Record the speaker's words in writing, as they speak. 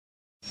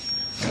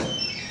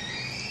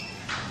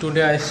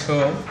Today I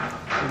show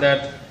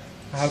that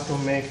how to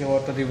make a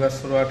auto reverse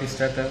forward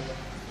starter.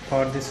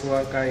 For this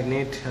work I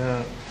need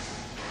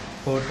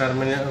 4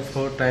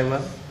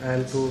 timer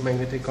and 2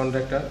 magnetic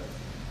conductor.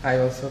 I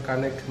also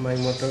connect my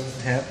motor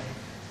here.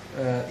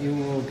 You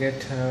will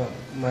get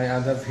my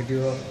other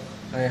video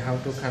how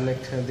to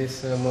connect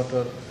this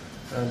motor,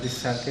 this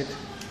circuit.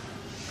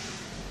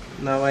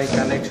 Now I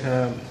connect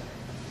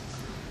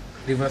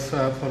reverse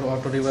for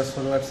auto reverse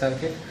forward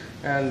circuit,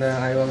 and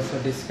I also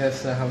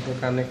discuss how to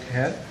connect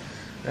here.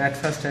 At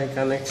first I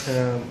connect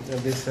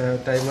this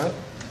timer.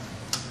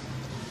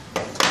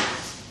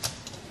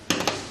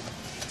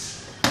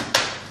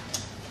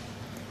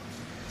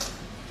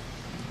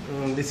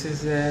 This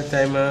is a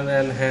timer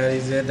and here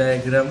is a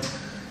diagram.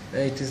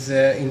 It is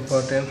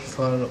important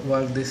for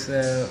work this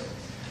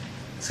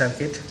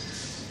circuit.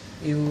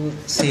 You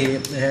see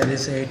here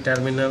is a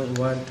terminal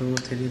 1 2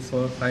 3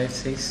 4 5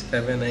 6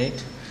 7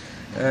 8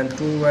 and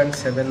 2 and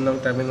 7 long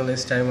terminal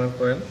is timer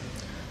coil.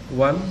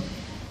 1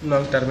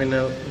 long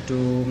terminal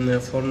to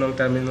 4 long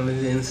terminal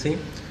is NC,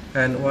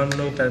 and 1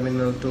 long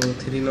terminal to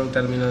 3 long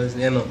terminal is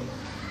NO,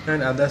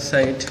 and other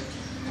side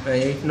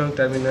 8 long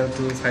terminal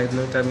to 5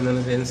 long terminal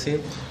is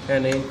NC,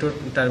 and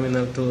 8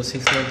 terminal to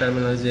 6 long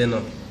terminal is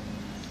NO.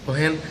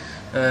 When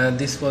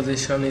this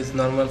position is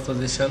normal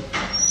position,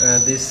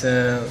 this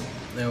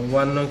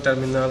 1 long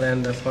terminal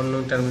and 4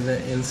 long terminal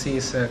NC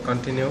is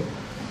continue.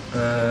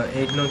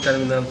 8 long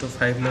terminal to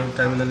 5 long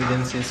terminal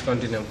NC is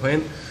continue.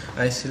 When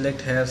I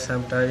select here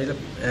some tile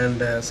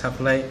and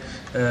supply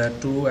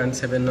 2 and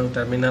 7 long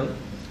terminal,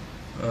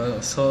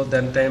 so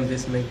then time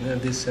this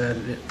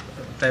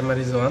timer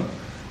is on,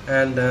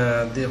 and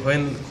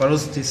when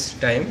cross this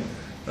time,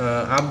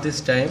 up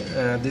this time,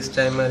 this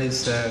timer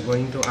is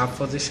going to up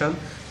position,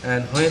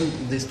 and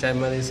when this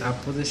timer is up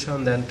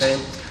position, then time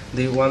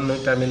the 1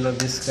 long terminal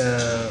this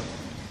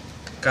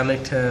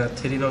connect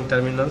 3 long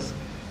terminals.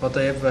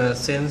 Whatever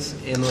sense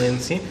NO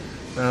NC,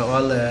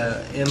 all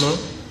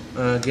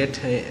NO get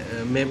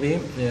maybe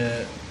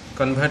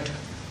convert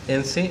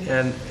NC,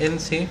 and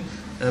NC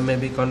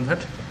maybe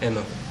convert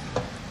NO.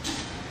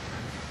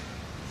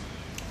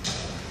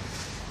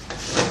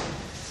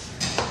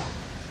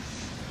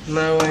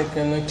 Now I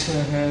connect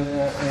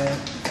here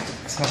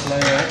a supply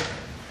wire.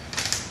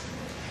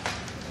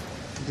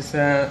 This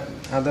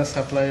other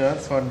supply wire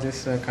for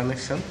this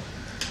connection.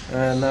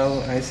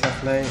 Now I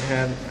supply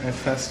here at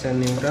first a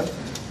neutral.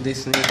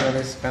 This neutral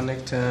is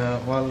connect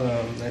all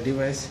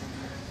device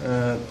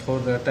for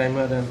the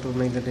timer and to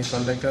magnetic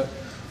conductor.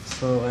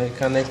 So I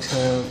connect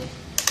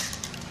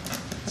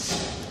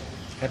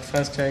at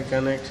first I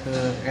connect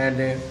add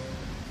a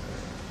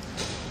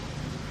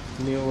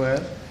new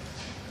wire.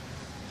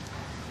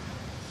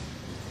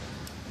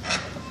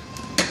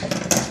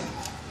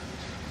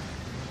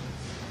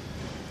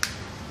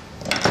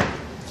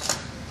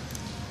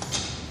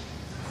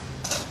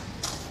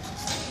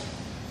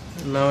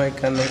 Now I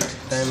connect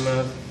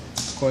timer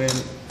coil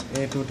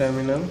A2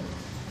 terminal.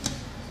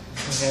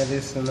 Here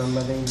is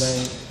numbering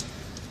by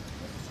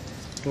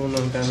 2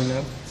 long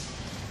terminal.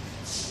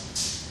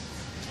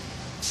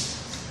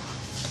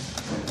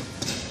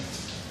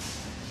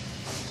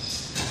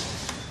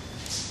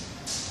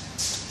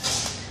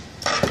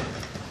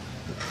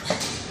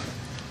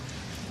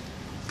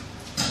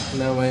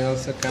 Now I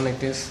also connect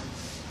this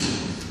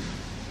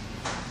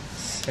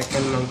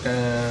second long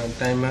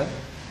timer.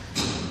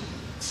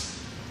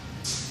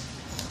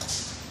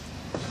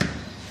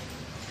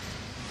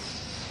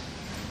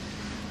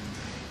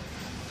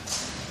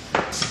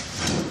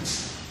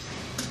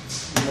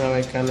 Now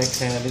I connect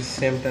here this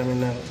same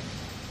terminal,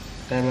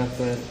 timer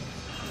coil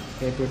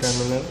A2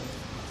 terminal.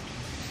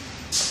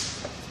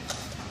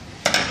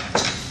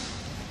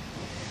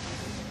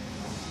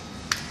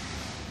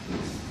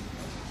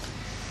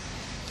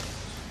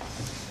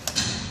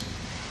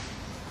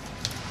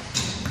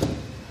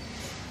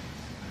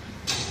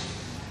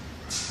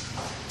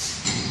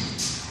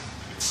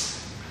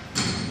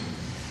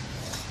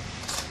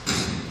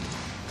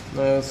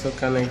 Now I also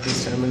connect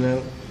this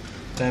terminal,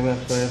 timer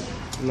coil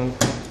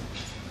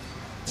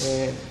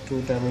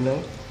A2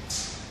 terminal.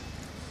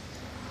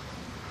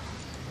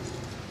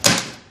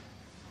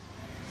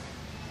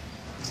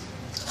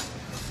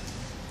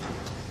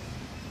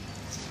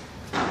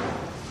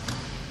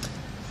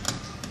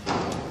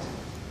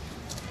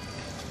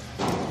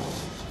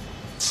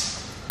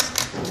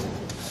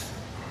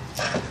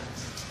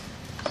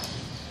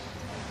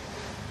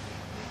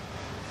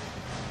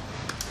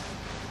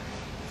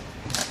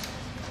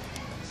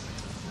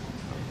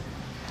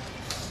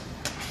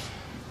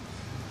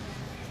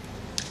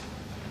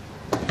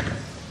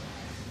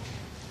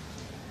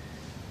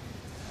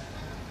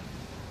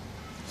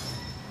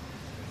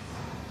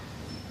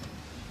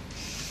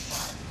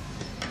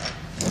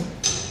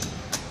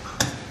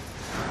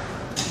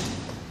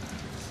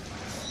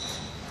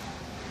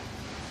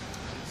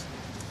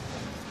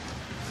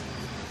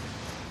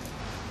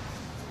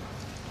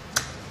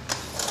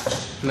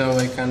 Now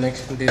I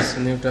connect this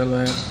neutral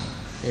wire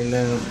in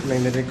the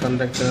magnetic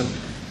conductor.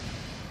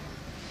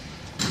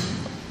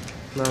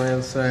 Now I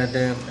also add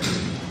a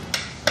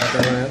the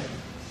wire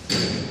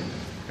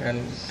and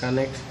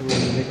connect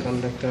memory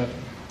conductor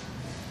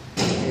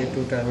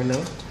A2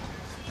 terminal,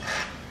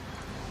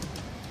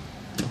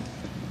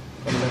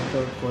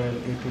 conductor coil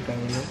A2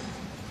 terminal,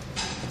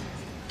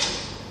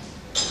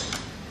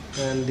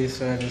 and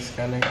this wire is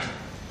connect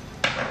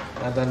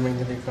other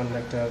magnetic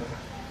conductor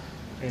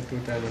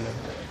A2 terminal.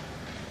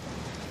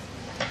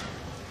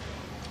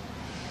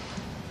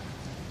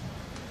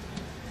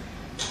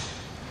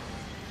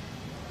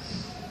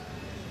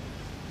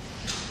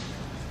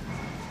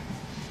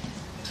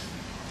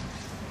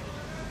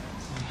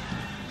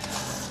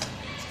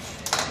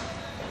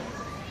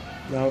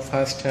 Now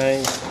first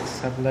I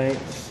supply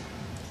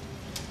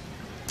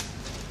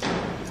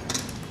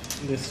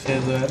this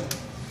phase wire,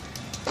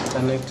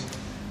 connect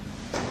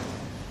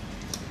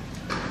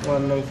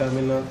one long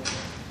terminal.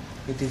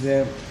 It is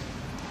a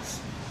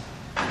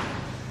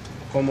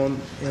common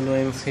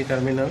NOMC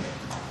terminal.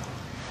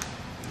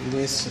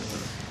 This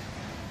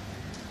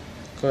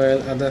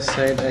coil other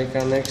side I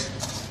connect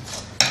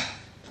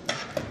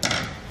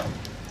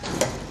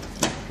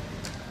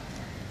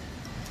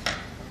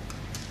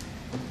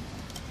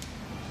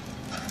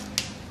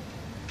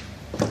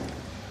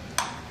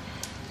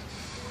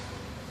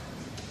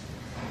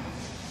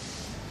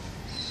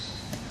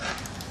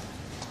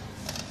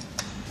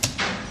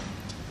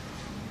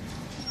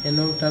N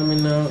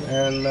terminal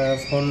and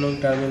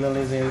 4 terminal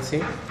is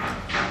NC.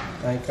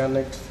 I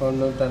connect 4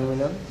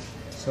 terminal,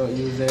 so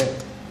use a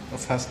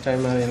first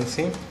timer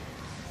NC,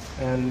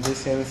 and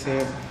this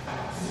NC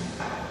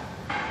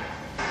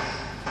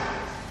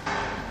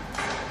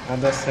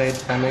other side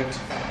connect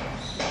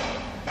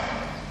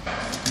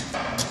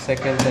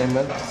second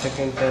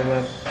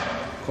timer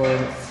coil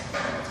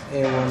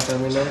A1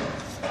 terminal,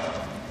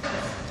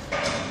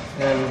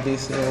 and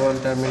this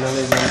A1 terminal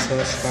is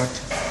also short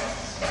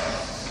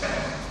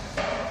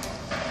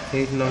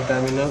 8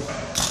 terminal.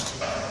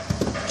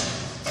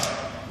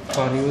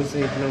 For use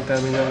 8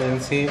 terminal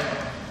NC,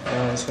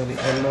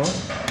 NO.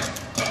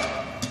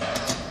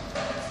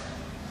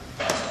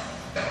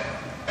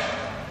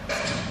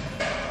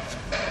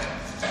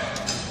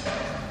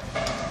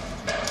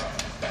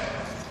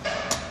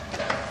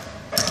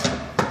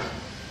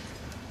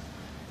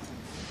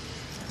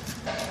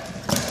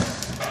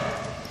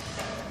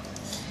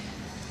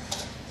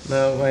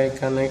 Now I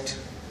connect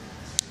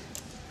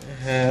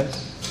here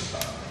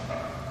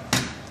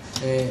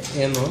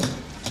NO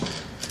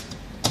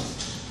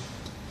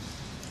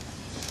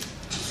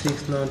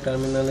 6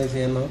 terminal is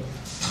NO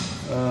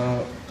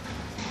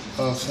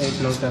of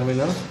 8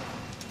 terminal.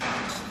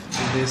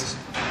 This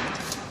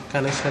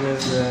connection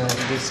is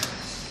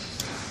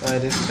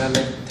this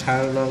connect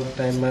third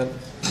timer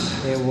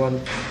A1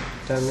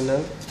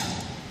 terminal,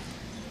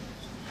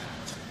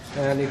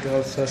 and it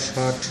also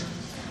short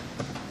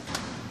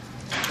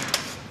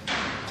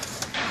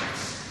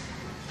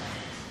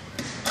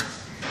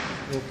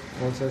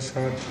also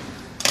short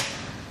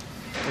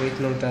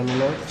 8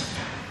 terminal.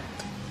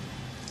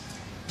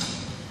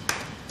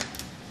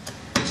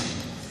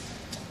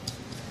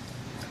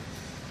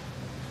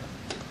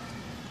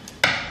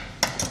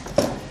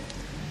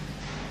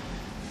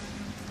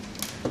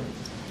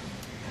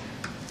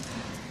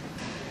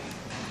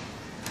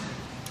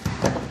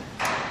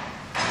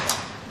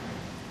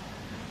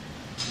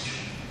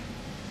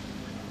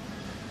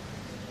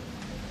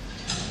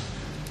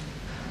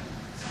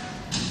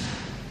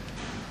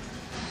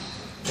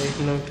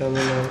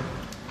 Terminal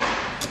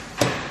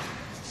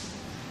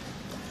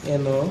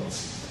NO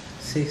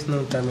 6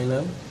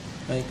 terminal.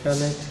 I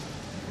connect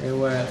a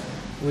wire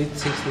with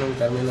 6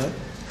 terminal.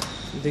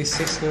 This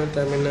 6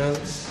 terminal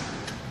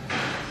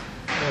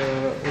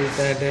we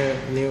add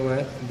a new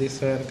wire.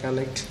 This wire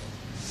connect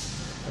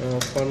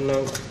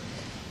 4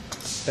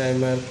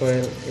 timer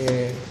coil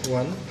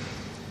A1.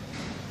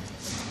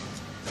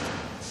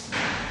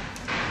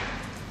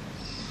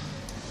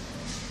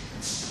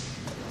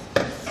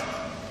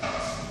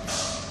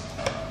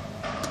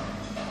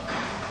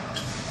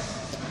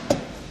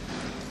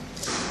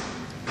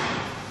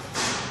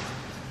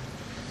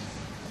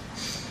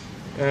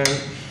 And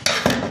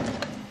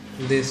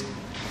this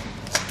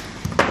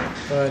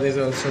wire is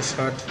also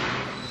short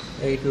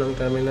 8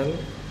 terminal.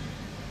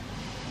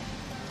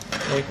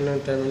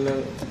 8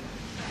 terminal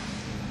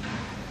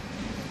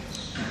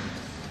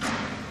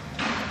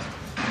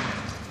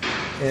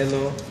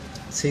NO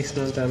 6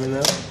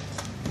 terminal.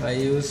 I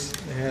use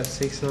here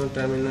 6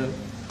 terminal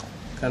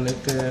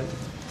connect a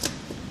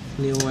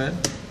new wire.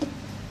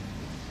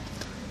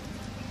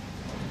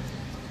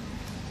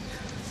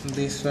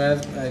 This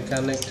wire I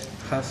connect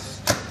first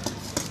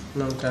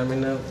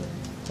terminal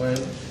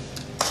coil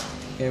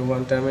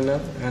A1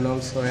 terminal, and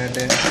also add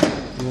a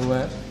new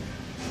wire.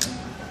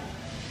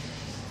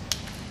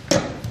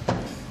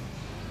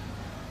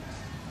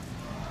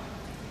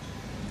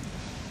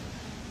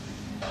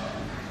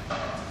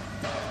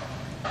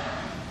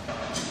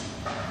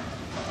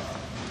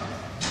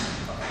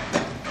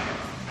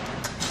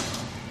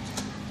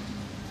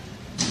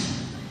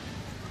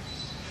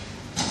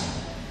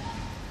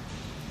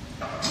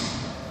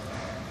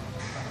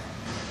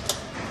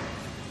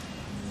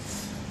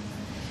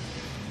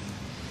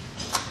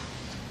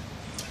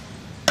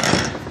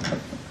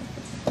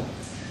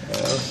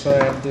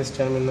 start this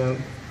terminal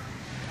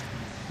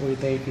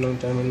with 8 node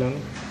terminal.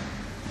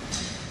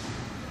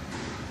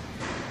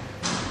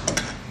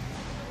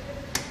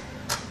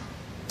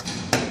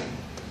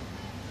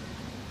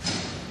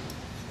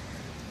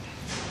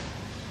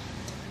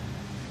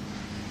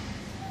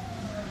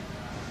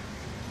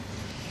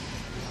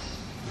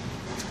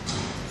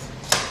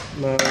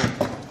 Now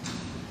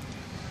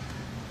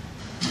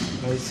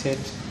I set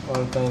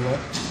all timer.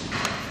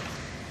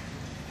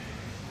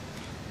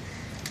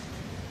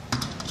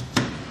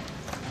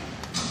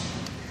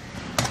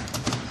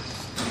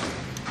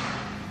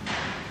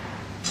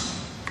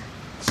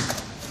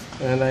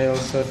 And I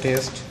also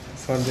test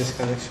for this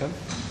connection.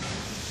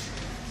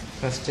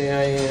 First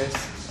I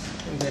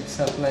get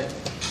supply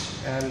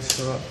and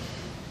show.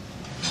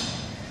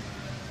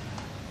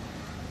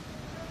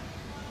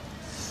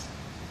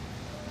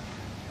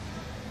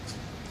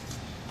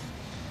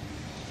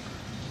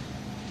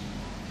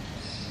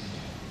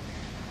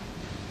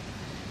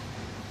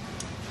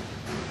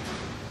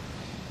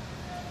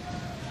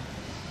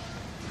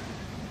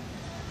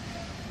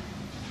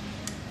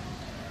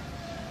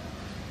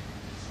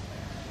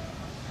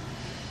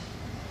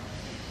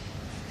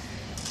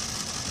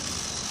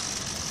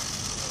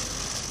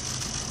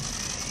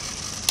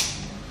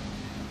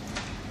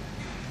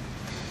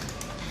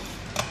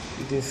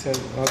 This is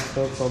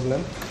also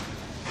problem,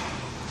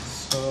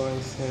 so I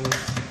send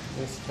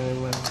this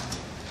timer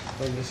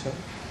position.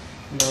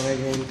 Now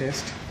again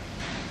test.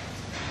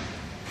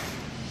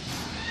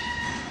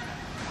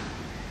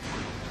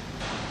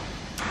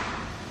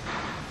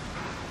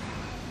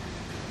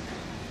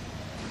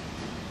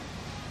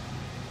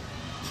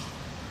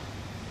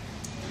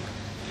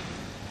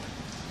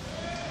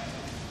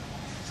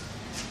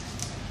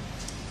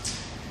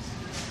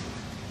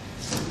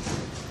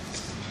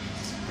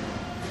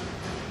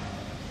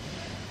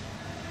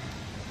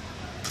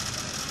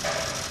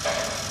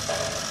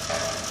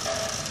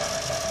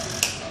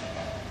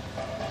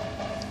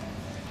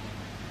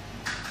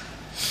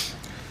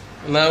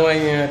 Now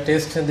I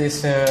test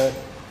this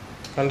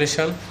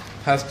condition.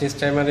 First this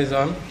timer is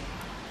on,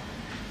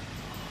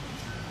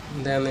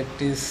 then it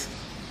is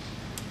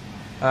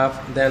up,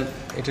 then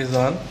it is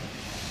on,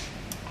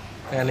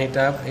 and it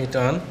up, it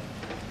on,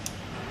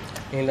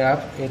 and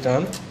up, it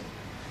on,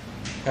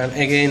 and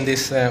again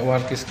this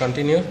work is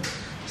continued.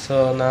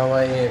 So now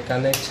I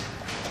connect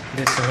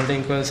this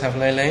holding coil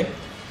supply line,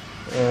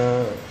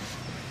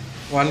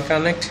 one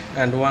connect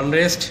and one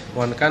rest,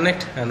 one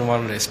connect and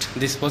one rest.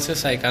 This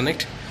process I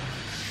connect.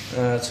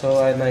 So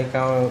I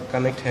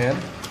connect here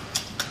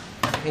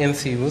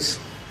NCUs,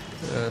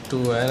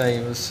 two wire I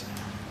use.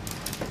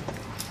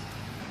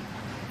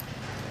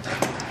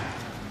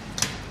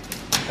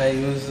 I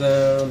use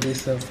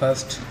this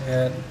first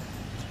here,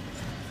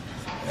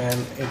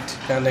 and it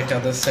connect,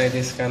 other side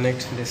is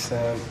connect this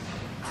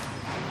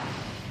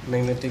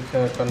magnetic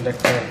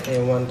conductor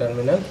A1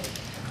 terminal,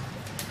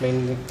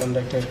 magnetic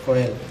conductor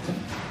coil,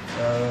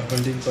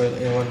 holding coil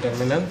A1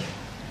 terminal,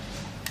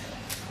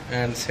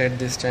 and set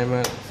this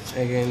timer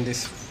again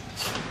this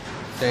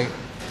tag.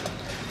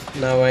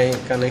 Now I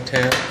connect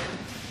here,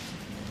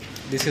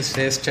 this is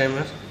rest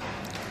timer,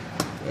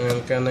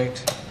 and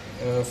connect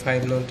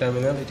 5 node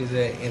terminal, it is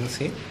a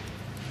NC,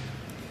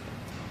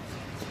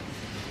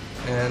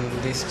 and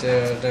this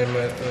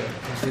timer,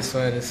 this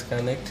wire is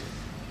connect.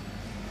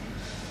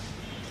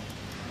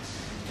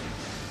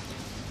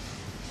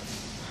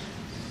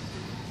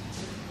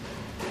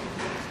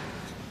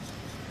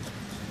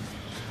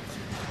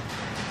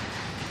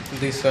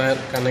 This wire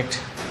connect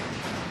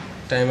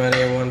timer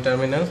A1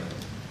 terminal,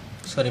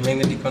 sorry,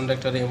 magnetic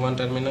conductor A1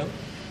 terminal.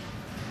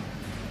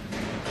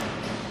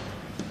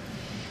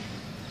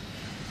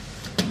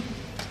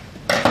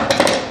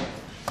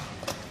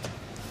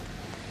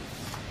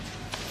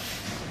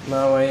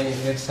 Now I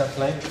get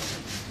supply.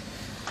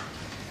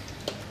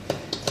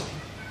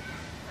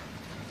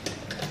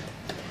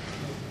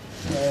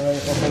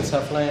 I open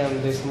supply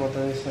and this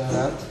motor is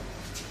run.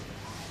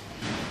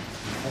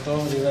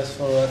 Auto reverse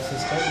forward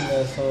system,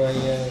 so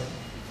I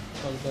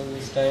control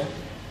this time.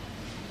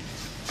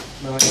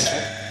 Now I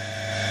check.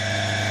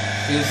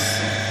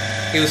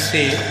 You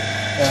see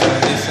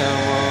this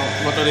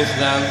motor is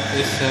done,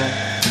 this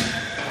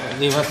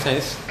reverse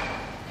size,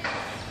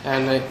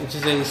 and it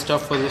is a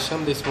stop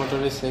position. This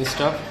motor is a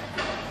stop,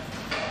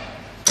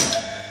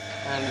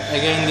 and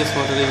again this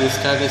motor is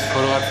start, is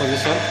forward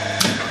position.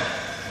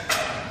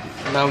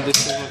 Now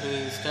this motor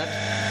is start,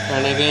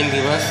 and again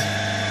reverse.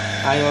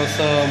 I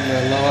also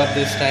lower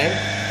this time,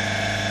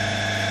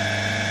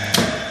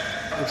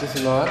 which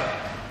is lower.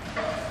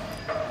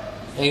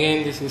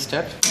 Again this is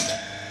start.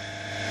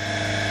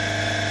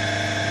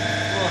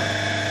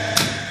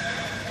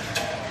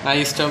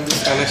 I stop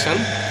this connection,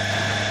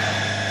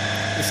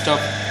 stop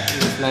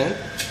this line.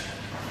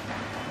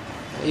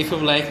 If you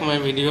like my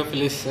video,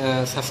 please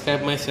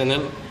subscribe my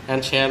channel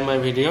and share my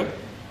video.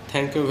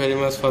 Thank you very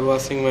much for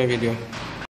watching my video.